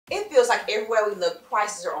like everywhere we look,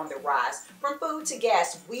 prices are on the rise. From food to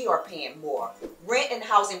gas, we are paying more. Rent and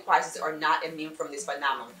housing prices are not immune from this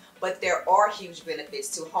phenomenon, but there are huge benefits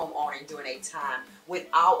to home owning during a time when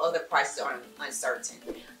all other prices are uncertain.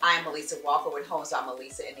 I am Melissa Walker with Homes by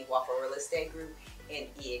Melissa and the Walker Real Estate Group and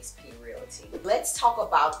eXp Realty. Let's talk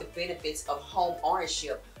about the benefits of home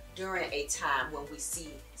ownership during a time when we see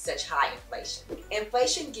such high inflation.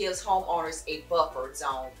 Inflation gives homeowners a buffer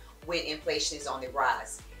zone when inflation is on the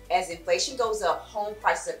rise. As inflation goes up, home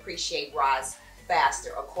prices rise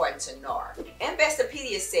faster, according to NAR.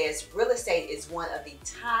 Investopedia says real estate is one of the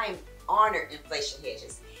time-honored inflation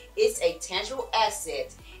hedges. It's a tangible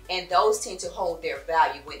asset, and those tend to hold their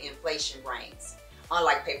value when inflation reigns,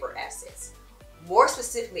 unlike paper assets. More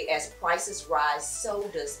specifically, as prices rise, so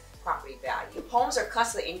does property value. Homes are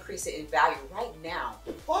constantly increasing in value right now.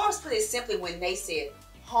 Forbes put it simply when they said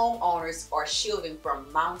homeowners are shielding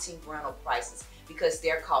from mounting rental prices because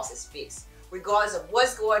their cost is fixed. Regardless of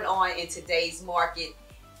what's going on in today's market,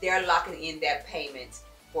 they're locking in that payment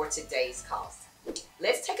for today's cost.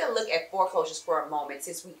 Let's take a look at foreclosures for a moment,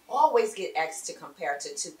 since we always get asked to compare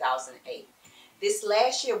to 2008. This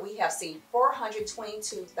last year, we have seen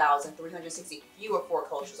 422,360 fewer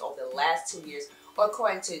foreclosures over the last 2 years,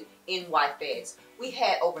 according to NYFeds. We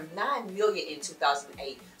had over 9 million in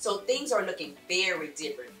 2008, so things are looking very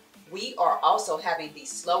different. We are also having the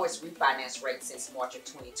slowest refinance rate since March of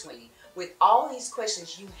 2020. With all these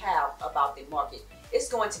questions you have about the market, it's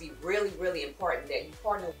going to be really important that you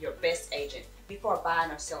partner with your best agent before buying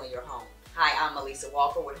or selling your home. Hi, I'm Melissa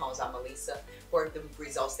Walker with Homes by Melissa. For the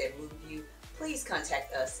results that move you, please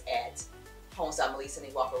contact us at Homes by Melissa and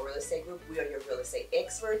the Walker Real Estate Group. We are your real estate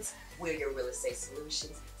experts. We are your real estate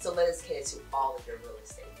solutions. So let us cater to all of your real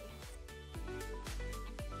estate needs.